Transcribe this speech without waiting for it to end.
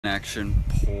Connection,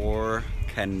 poor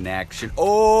connection.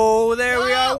 Oh, there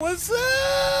we are. What's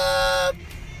up?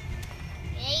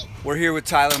 Hey. We're here with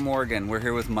Tyler Morgan. We're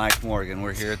here with Mike Morgan.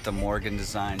 We're here at the Morgan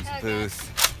Designs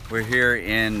booth. We're here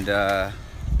in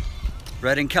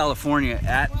Redding, California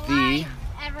at the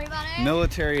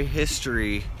Military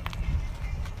History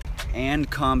and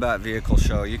Combat Vehicle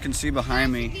Show. You can see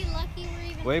behind me,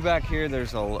 way back here,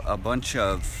 there's a bunch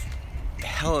of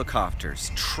helicopters,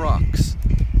 trucks,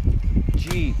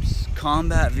 Jeeps,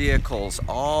 combat vehicles,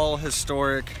 all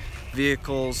historic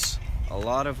vehicles. A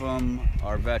lot of them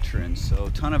are veterans, so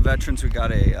a ton of veterans. We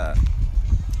got a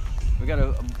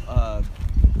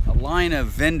line of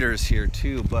vendors here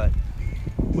too, but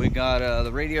we got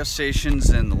the radio stations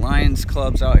and the Lions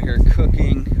clubs out here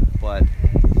cooking. But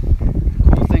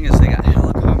the cool thing is they got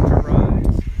helicopter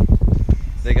rides.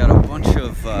 They got a bunch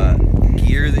of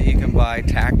gear that you can buy,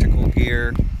 tactical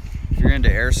gear. If you're into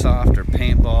airsoft or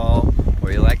paintball,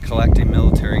 or you like collecting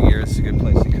military gear, it's a good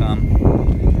place to come.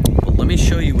 But let me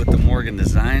show you what the Morgan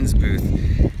Designs booth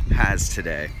has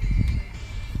today.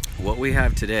 What we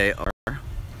have today are,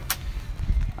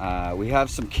 we have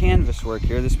some canvas work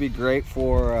here. This would be great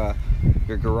for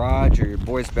your garage or your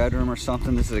boy's bedroom or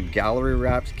something. This is a gallery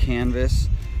wrapped canvas.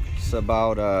 It's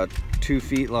about 2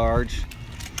 feet large.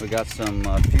 We got some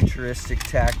futuristic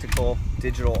tactical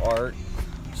digital art,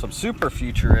 some super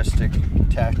futuristic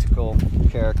tactical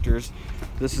characters.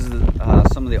 This is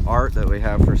some of the art that we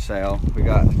have for sale. We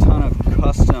got a ton of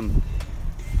custom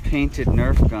painted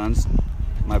Nerf guns.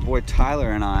 My boy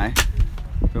Tyler and I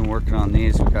have been working on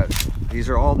these. These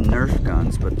are all Nerf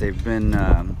guns, but they've been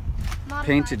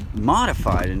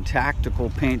modified in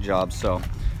tactical paint jobs. So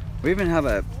we even have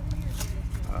a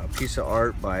piece of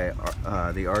art by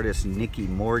the artist Nikki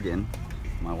Morgan,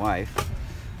 my wife.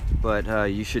 But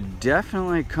you should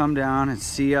definitely come down and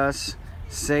see us,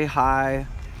 say hi,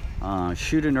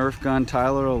 shoot a Nerf gun.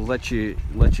 Tyler will let you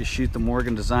shoot the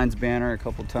Morgan Designs banner a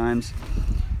couple times.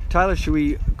 Tyler, should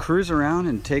we cruise around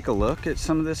and take a look at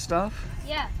some of this stuff?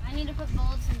 Yeah, I need to put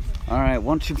bullets into it. All right,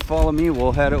 once you follow me,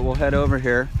 we'll head over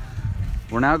here.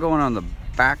 We're now going on the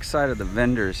back side of the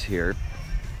vendors here.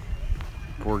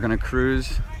 We're gonna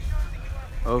cruise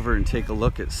over and take a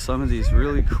look at some of these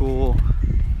really cool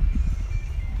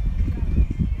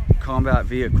combat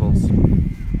vehicles.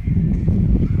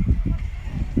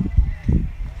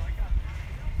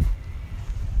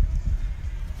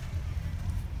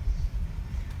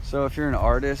 So if you're an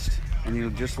artist and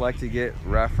you'd just like to get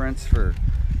reference for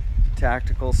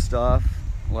tactical stuff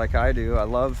like I do, I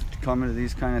love coming to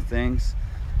these kind of things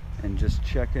and just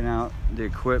checking out the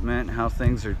equipment, how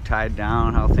things are tied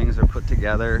down, how things are put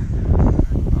together.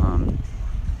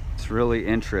 It's really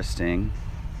interesting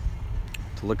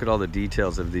to look at all the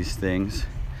details of these things.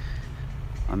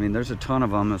 I mean, there's a ton of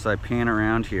them. As I pan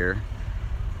around here,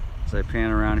 you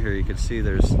can see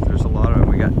there's a lot of them.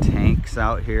 We got tanks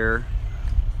out here,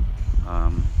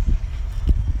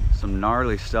 some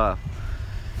gnarly stuff.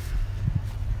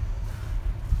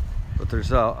 But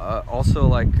there's also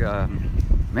like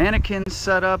mannequins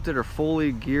set up that are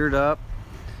fully geared up.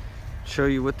 Show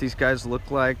you what these guys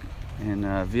look like in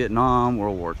Vietnam,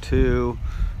 World War II,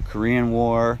 Korean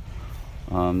War.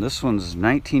 This one's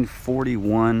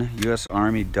 1941 U.S.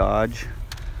 Army Dodge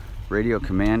radio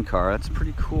command car. That's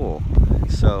pretty cool.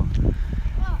 So,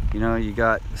 you know, you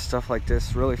got stuff like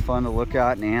this, really fun to look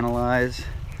at and analyze.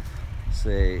 It's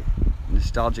a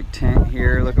nostalgic tent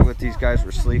here. Look at what these guys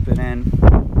were sleeping in.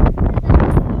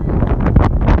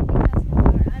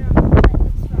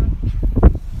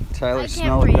 Tyler,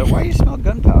 smell it. Why do you smell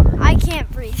gunpowder? I can't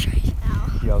breathe right now.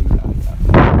 Yeah.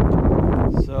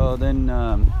 So then,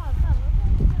 now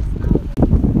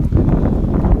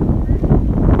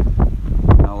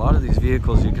a lot of these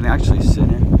vehicles you can actually sit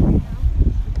in.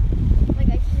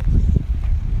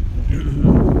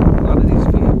 A lot of these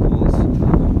vehicles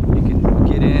you can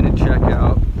get in and check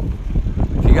out.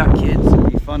 If you got kids,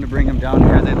 it'd be fun to bring them down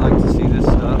here. They'd like to see this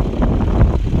stuff.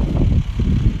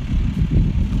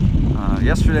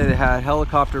 Yesterday they had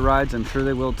helicopter rides. I'm sure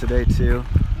they will today too.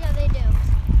 Yeah, they do.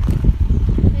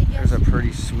 There's a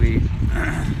pretty sweet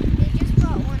They just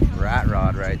brought one rat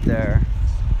rod right there.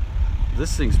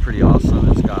 This thing's pretty awesome.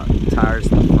 It's got tires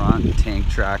in the front and tank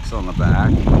tracks on the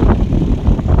back.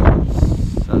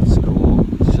 So that's cool.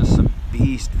 It's just some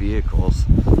beast vehicles.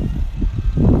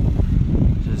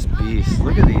 Just beasts.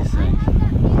 Look at these things.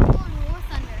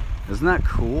 Isn't that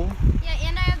cool? Yeah,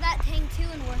 and I have that tank too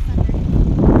in War Thunder.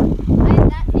 I have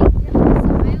that tank too, so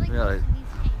I like Really? these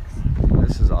tanks.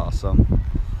 This is awesome.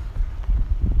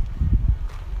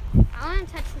 I want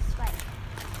to touch the spike.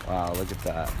 Wow, look at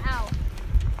that. Ow.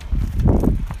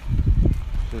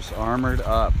 Just armored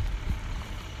up.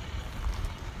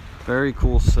 Very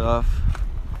cool stuff.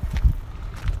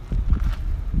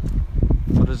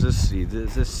 What does this see?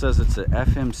 This says it's a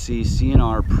FMC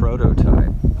CNR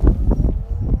prototype.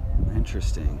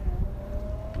 Interesting.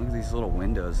 Look at these little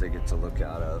windows they get to look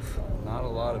out of. Not a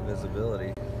lot of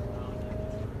visibility.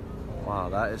 Wow,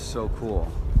 that is so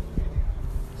cool.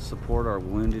 Support our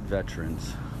wounded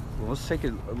veterans. Well, let's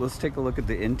take a look at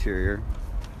the interior.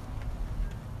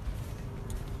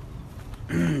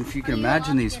 If you can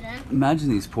imagine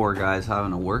these poor guys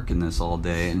having to work in this all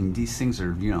day, and these things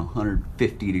are, you know,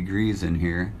 150 degrees in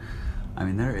here. I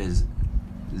mean, there is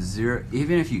zero,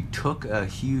 even if you took a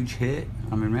huge hit,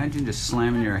 I mean, imagine just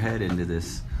slamming your head into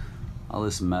this, all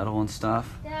this metal and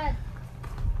stuff. Dad,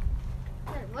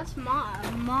 what's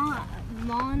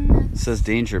It says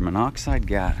danger, monoxide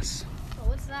gas. Oh,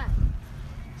 what's that?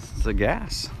 It's a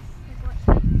gas. Like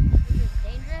what type? Is it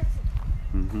dangerous?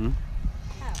 Mm-hmm.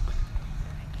 How?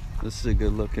 This is a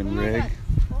good looking Oh my rig. God.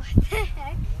 What the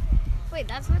heck? Wait,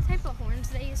 that's what type of horns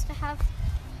they used to have?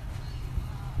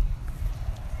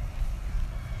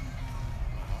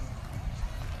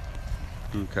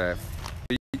 Okay.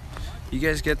 You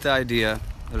guys get the idea.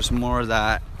 There's more of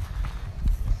that.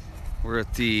 We're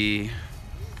at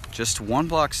just 1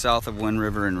 block south of Wind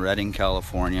River in Redding,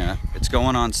 California. It's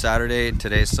going on Saturday.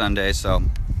 Today's Sunday, so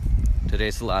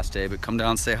today's the last day. But come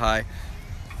down and say hi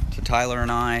to Tyler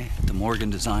and I at the Morgan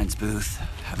Designs booth.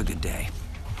 Have a good day.